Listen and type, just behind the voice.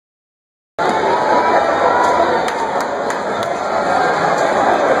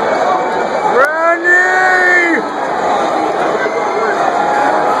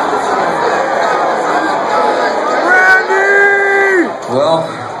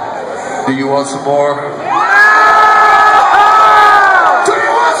Do you want some more? Do you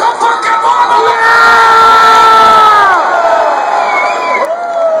want some fucking more?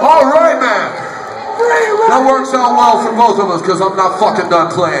 Alright, man. That works out well for both of us because I'm not fucking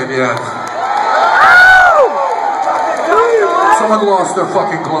done playing yet. Someone lost their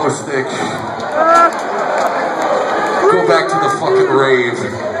fucking glow stick. Go back to the fucking rave.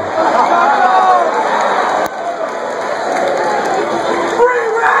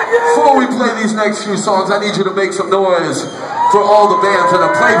 Before we play these next few songs, I need you to make some noise for all the bands that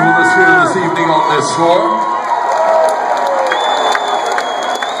have played with us here this evening on this tour.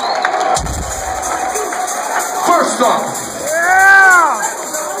 First up,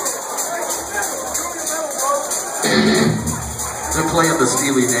 they're playing the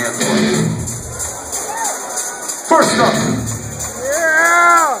Steely Dan one. First up,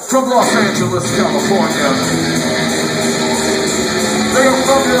 from Los Angeles, California. They are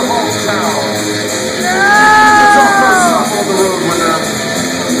from your hometown. It's our first stop on the road with them.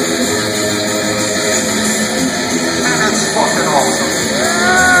 And it's fucking awesome.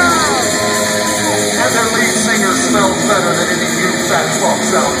 And their lead singer smells better than any of you fat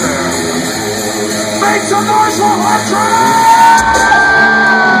fucks out there. Make some noise for Hot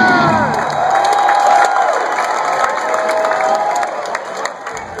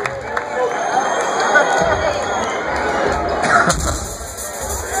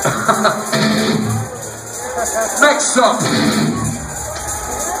Next up,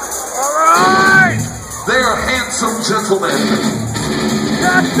 alright, they are handsome gentlemen of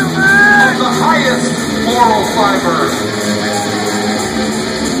the highest moral fiber.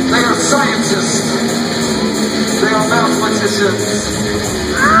 They are scientists, they are mathematicians,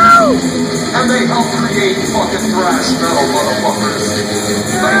 and they help create fucking thrash metal motherfuckers.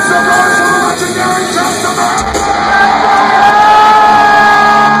 Make some noise for the legendary gentlemen!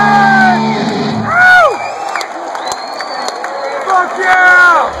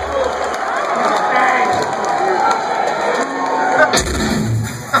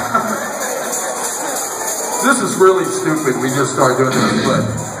 This is really stupid, we just started doing this, but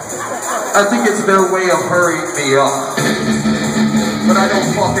I think it's their way of hurrying me up. But I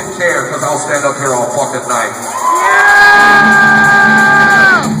don't fucking care, because I'll stand up here all fucking night.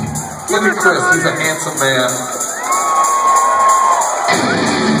 Yeah! Look at Chris, he's a handsome man.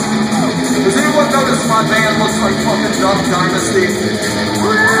 Does anyone notice my band looks like fucking Duck Dynasty?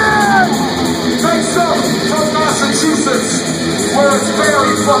 Next up, from Massachusetts, where it's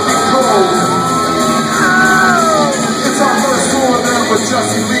very fucking cold. It's our first tour with them with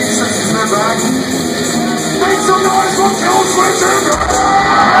Jesse Lee since he's been back. Make some noise for Kill Switch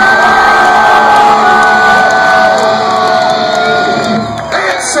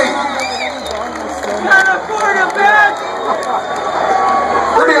and Satan. Can't afford a bed.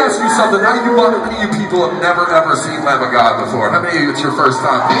 Let me ask you something. How many of you people have never ever seen Lamb of God before? How many of you it's your first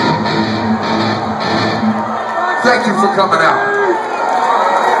time? Thank you for coming out.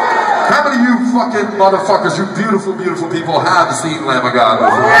 How many of you fucking motherfuckers, you beautiful, beautiful people, have seen Lamb of God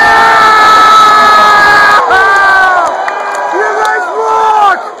before? You guys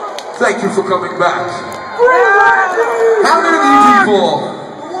rock! Thank you for coming back. How many of you people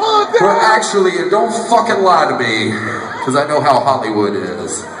were actually, and don't fucking lie to me, because I know how Hollywood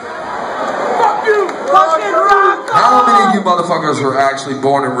is. Fuck you! Fucking rock! How many of you motherfuckers were actually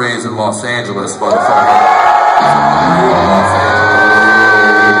born and raised in Los Angeles, motherfucker?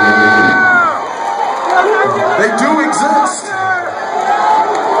 They do exist.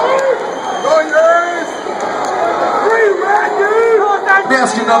 Let me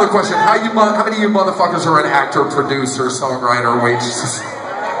ask you another question. How many of you motherfuckers are an actor, producer, songwriter, waitress?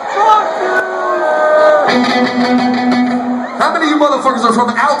 How many of you motherfuckers are from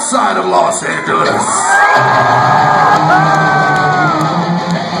outside of Los Angeles?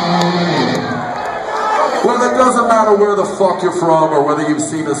 Well, it doesn't matter where the fuck you're from, or whether you've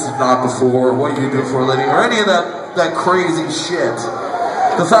seen us or not before, or what you do for a living, or any of that crazy shit.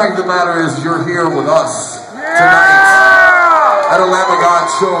 The fact of the matter is, you're here with us tonight at a Lamb of God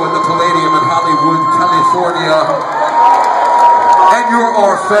show in the Palladium in Hollywood, California, and you're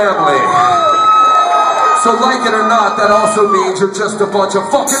our family. So like it or not, that also means you're just a bunch of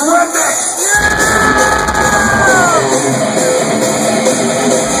fucking rednecks.